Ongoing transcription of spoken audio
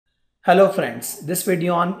Hello friends, this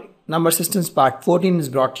video on number systems part 14 is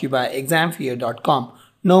brought to you by examfear.com.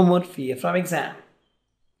 No more fear from exam.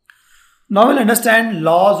 Now we'll understand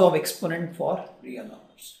laws of exponent for real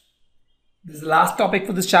numbers. This is the last topic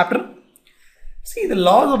for this chapter. See, the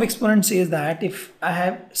laws of exponent says that if I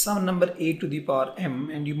have some number a to the power m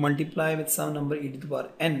and you multiply with some number e to the power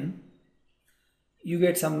n, you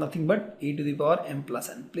get some nothing but e to the power m plus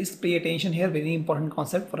n. Please pay attention here, very important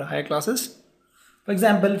concept for higher classes. For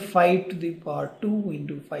example, 5 to the power 2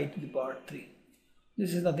 into 5 to the power 3.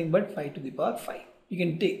 This is nothing but 5 to the power 5. You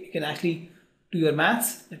can actually do your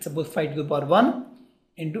maths. Let's suppose 5 to the power 1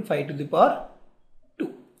 into 5 to the power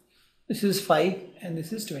 2. This is 5 and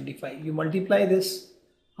this is 25. You multiply this,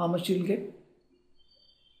 how much you will get?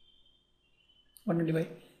 125.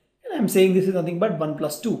 And I am saying this is nothing but 1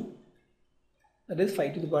 plus 2. That is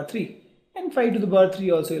 5 to the power 3. And 5 to the power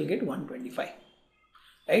 3 also you will get 125.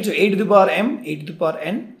 Right, so a to the power m, a to the power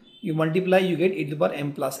n, you multiply, you get a to the power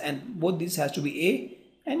m plus n. Both these has to be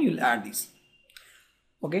a and you will add these.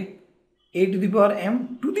 Okay, a to the power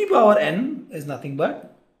m to the power n is nothing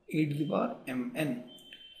but a to the power mn.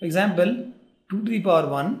 For example, 2 to the power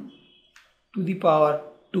 1 to the power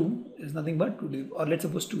 2 is nothing but 2 to the, or let's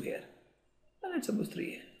suppose 2 here, and let's suppose 3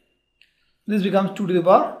 here. This becomes 2 to the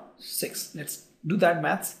power 6. Let's do that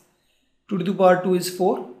maths. 2 to the power 2 is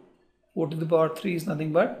 4. 4 to the power 3 is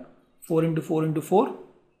nothing but 4 into 4 into 4,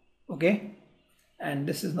 okay, and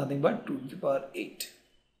this is nothing but 2 to the power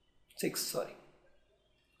 6, sorry.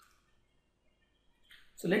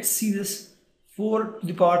 So let's see this. 4 to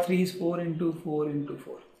the power 3 is 4 into 4 into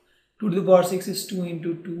 4. 2 to the power 6 is 2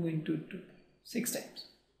 into 2 into 2, 6 times.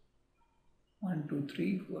 1, 2,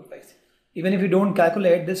 3, 4, 5, 6. Even if you don't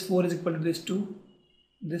calculate, this 4 is equal to this 2,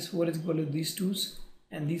 this 4 is equal to these 2's,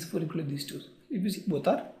 and these 4 equal to these 2's. If you see, both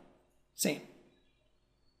are same.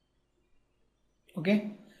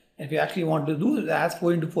 Okay, and if you actually want to do as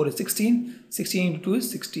 4 into 4 is 16, 16 into 2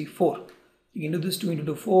 is 64. You can do this 2 into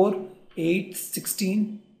 2, 4, 8,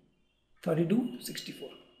 16, 32, 64.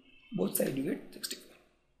 Both sides you get 64.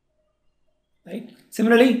 Right?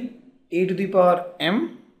 Similarly, a to the power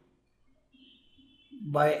m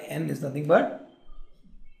by n is nothing but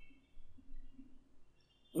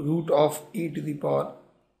root of a to the power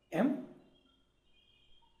m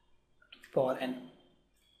power n.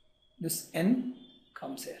 This n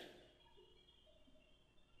comes here.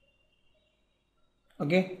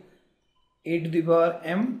 Okay, a to the power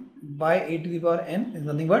m by a to the power n is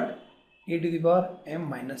nothing but a to the power m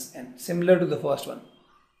minus n, similar to the first one.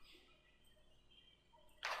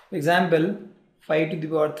 For example, 5 to the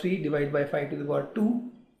power 3 divided by 5 to the power 2,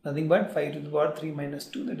 nothing but 5 to the power 3 minus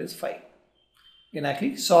 2, that is 5. You can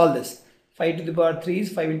actually solve this. 5 to the power 3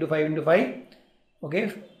 is 5 into 5 into 5.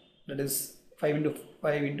 Okay, that is 5 into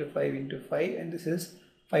 5 into 5 into 5, and this is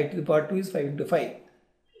 5 to the power 2 is 5 into 5.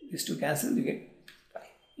 These two cancel, you get 5,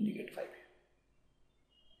 and you get 5.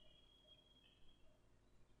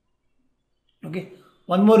 Okay,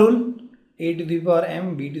 one more rule, a to the power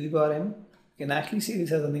m, b to the power m. You can actually say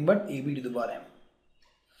this as nothing but ab to the power m.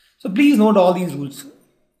 So please note all these rules.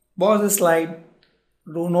 Pause the slide,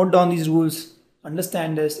 note down these rules,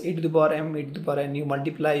 understand this. A to the power m, a to the power n, you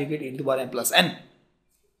multiply, you get a to the power m plus n.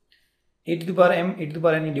 A to the power m, a to the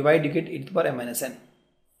power n, you divide, you get a to the power m minus n.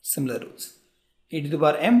 Similar rules. A to the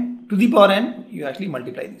power m to the power n, you actually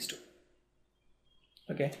multiply these two.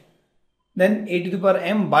 Okay. Then a to the power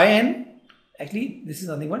m by n, actually this is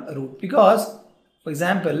nothing but a root, because for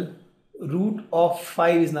example, root of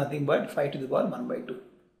 5 is nothing but 5 to the power 1 by 2.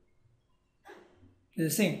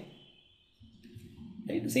 It's the same.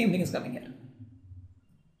 Right? The same thing is coming here.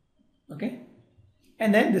 Okay.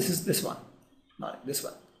 And then this is this one, not this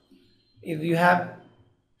one. If you have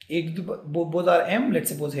a to the, both are m,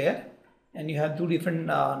 let's suppose here, and you have two different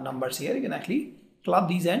numbers here, you can actually club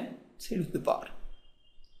these and say to the power.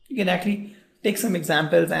 You can actually take some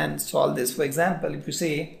examples and solve this. For example, if you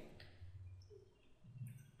say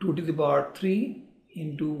 2 to the power 3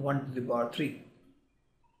 into 1 to the power 3,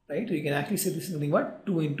 right? So you can actually say this is nothing but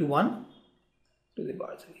 2 into 1 to the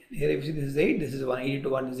power 3. Here if you see this is 8, this is 1, 8 into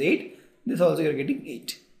 1 is 8. This also you are getting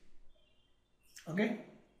 8. Okay.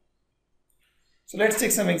 So let's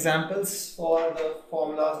take some examples for the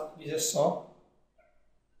formulas we just saw.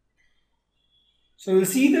 So you'll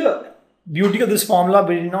see the beauty of this formula, but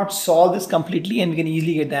we did not solve this completely and we can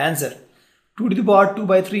easily get the answer. 2 to the power 2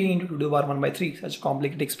 by 3 into 2 to the power 1 by 3, such a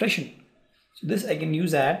complicated expression. So this I can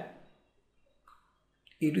use at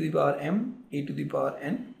a to the power m, a to the power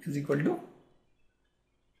n is equal to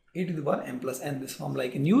a to the power m plus n. This formula I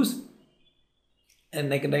can use,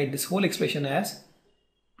 and I can write this whole expression as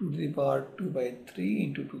 2 to the power 2 by 3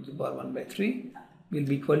 into 2 to the power 1 by 3 will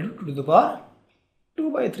be equal to 2 to the power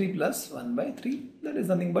 2 by 3 plus 1 by 3. That is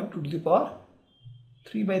nothing but 2 to the power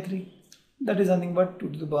 3 by 3. That is nothing but 2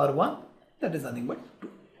 to the power 1. That is nothing but 2.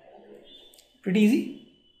 Pretty easy.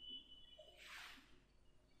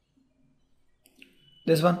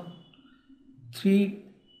 This one, 3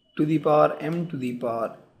 to the power m to the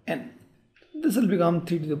power n. This will become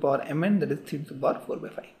 3 to the power mn, that is 3 to the power 4 by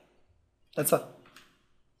 5. That's all.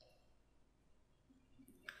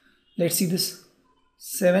 Let's see this.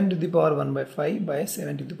 7 to the power 1 by 5 by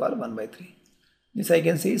 7 to the power 1 by 3. This I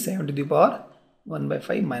can say 7 to the power 1 by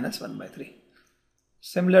 5 minus 1 by 3.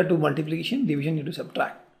 Similar to multiplication, division you to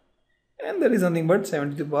subtract. And there is nothing but 7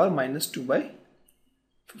 to the power minus 2 by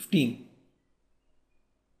 15.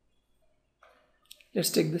 Let's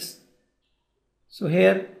take this. So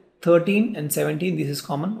here 13 and 17, this is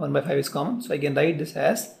common, 1 by 5 is common. So I can write this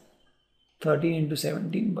as 13 into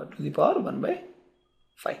 17 but to the power 1 by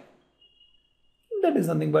 5. That is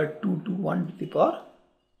nothing but 2 to 1 to the power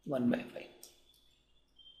 1 by 5.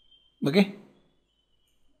 Okay.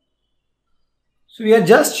 So we are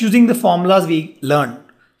just using the formulas we learned.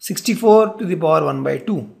 64 to the power 1 by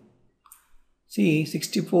 2. See,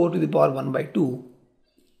 64 to the power 1 by 2.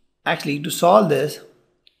 Actually, to solve this,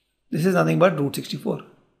 this is nothing but root 64.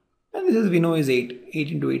 And this is, we know, is 8.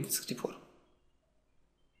 8 into 8 is 64.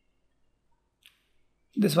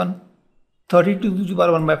 This one, 32 to the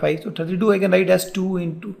power 1 by 5. So 32 I can write as 2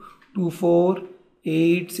 into 2, 4,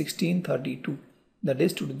 8, 16, 32. That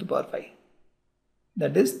is 2 to the power 5.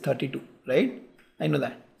 That is 32, right? I know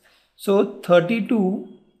that. So 32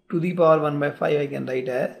 to the power 1 by 5 I can write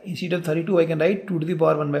as, instead of 32 I can write 2 to the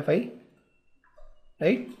power 1 by 5.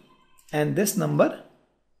 Right? And this number,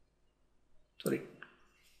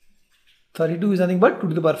 32 is nothing but 2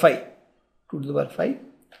 to the power 5. 2 to the power 5.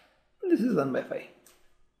 And this is 1 by 5.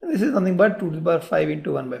 And this is nothing but 2 to the power 5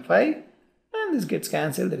 into 1 by 5. And this gets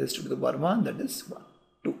cancelled. That is 2 to the power 1. That is 1,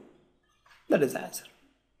 2. That is the answer.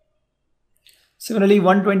 Similarly,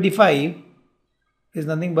 125 is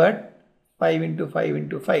nothing but 5 into 5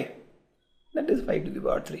 into 5. That is 5 to the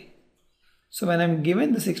power 3. So when I am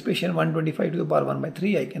given this expression 125 to the power 1 by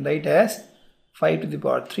 3, I can write as 5 to the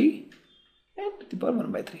power 3 and to the power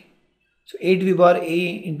 1 by 3. So a to the power a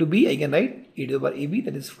into b, I can write a to the power ab,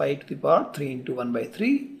 that is 5 to the power 3 into 1 by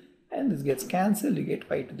 3. And this gets cancelled, you get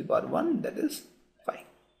 5 to the power 1, that is 5.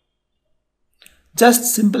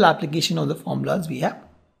 Just simple application of the formulas we have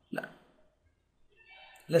learned.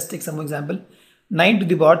 Let's take some example. 9 to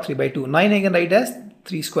the power 3 by 2. 9 I can write as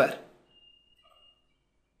 3 square.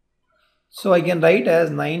 So I can write as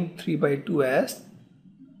 9 3 by 2 as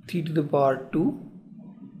 3 to the power 2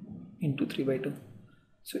 into 3 by 2.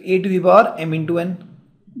 So a to the power m into n,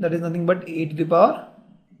 that is nothing but a to the power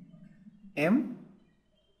m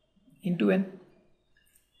into n.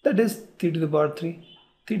 That is 3 to the power 3.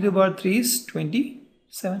 3 to the power 3 is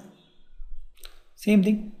 27. Same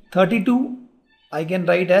thing. 32 I can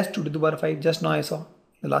write as 2 to the power 5. Just now I saw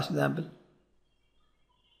the last example.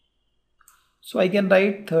 So I can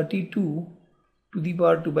write 32 to the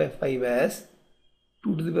power 2 by 5 as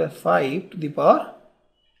 2 to the power 5 to the power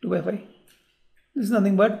 2 by 5. This is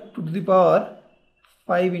nothing but 2 to the power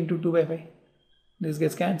 5 into 2 by 5. This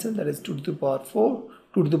gets cancelled. That is 2 to the power 4.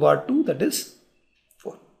 2 to the power 2, that is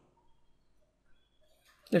 4.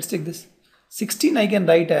 Let's take this. 16 I can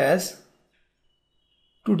write as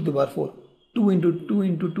 2 to the power 4. 2 into 2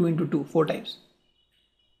 into 2 into 2, 4 times.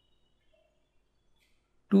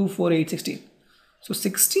 2, 4, 8, 16. So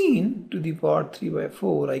 16 to the power 3 by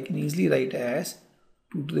 4 I can easily write as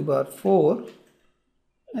 2 to the power 4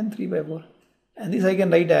 and 3 by 4. And this I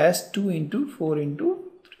can write as 2 into 4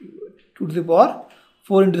 into 3, 2 to the power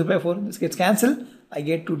 4 into 3 by 4. This gets cancelled. I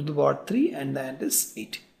get 2 to the power 3 and that is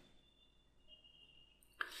 8.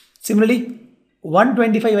 Similarly,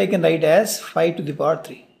 125 I can write as 5 to the power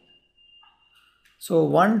 3. So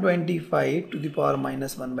 125 to the power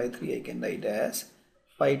minus 1 by 3 I can write as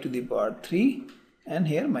 5 to the power 3 and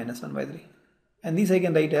here minus 1 by 3. And this I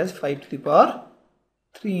can write as 5 to the power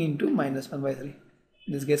 3 into minus 1 by 3.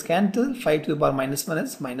 This gets cancelled. 5 to the power minus 1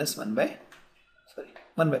 is minus 1 by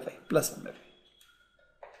 5 plus 1 by 5.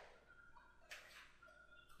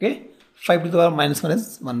 Okay, 5 to the power minus 1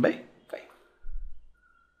 is 1 by 5.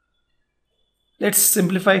 Let's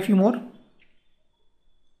simplify a few more.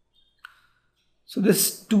 So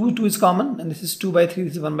this 2 is common and this is 2 by 3,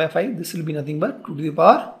 this is 1 by 5. This will be nothing but 2 to the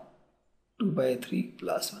power 2 by 3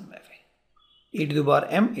 plus 1 by 5. A to the power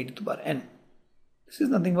m, a to the power n. This is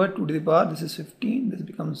nothing but 2 to the power, this is 15, this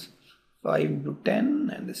becomes 5 into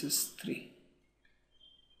 10 and this is 3.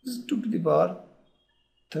 This is 2 to the power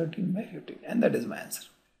 13 by 15 and that is my answer.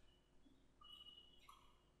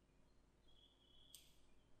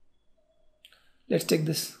 Let's take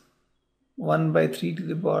this 1 by 3 to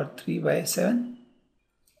the power 3 by 7.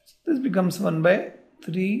 This becomes 1 by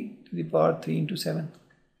 3 to the power 3 into 7.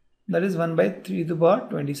 That is 1 by 3 to the power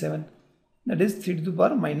 27. That is 3 to the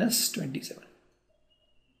power minus 27.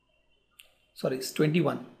 Sorry, it's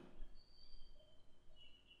 21.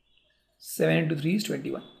 7 into 3 is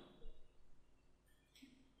 21.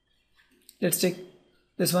 Let's take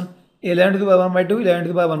this one. 11 to the power 1 by 2, 11 to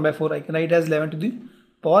the power 1 by 4. I can write as 11 to the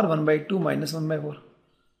power 1 by 2 minus 1 by 4.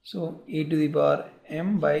 So a to the power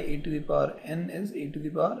m by a to the power n is a to the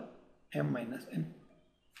power m minus n.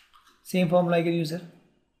 Same formula I can use here.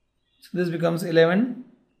 So this becomes 11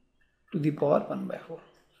 to the power 1 by 4.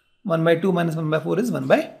 1 by 2 minus 1 by 4 is 1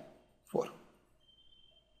 by 4.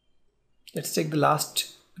 Let's take the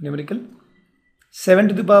last numerical. 7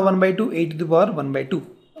 to the power 1 by 2, 8 to the power 1 by 2.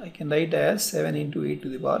 I can write as 7 into 8 to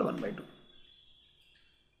the power 1 by 2.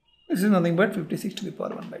 This is nothing but 56 to the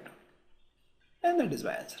power 1 by 2. And that is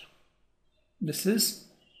my answer. This is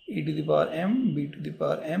a to the power m, b to the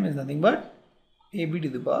power m is nothing but ab to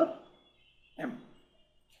the power m.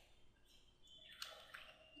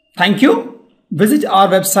 Thank you. Visit our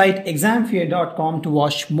website examfear.com to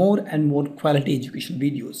watch more and more quality education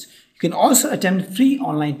videos. You can also attempt free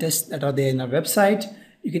online tests that are there in our website.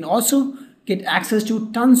 You can also get access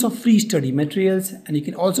to tons of free study materials, and you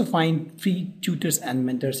can also find free tutors and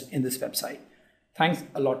mentors in this website. Thanks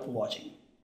a lot for watching.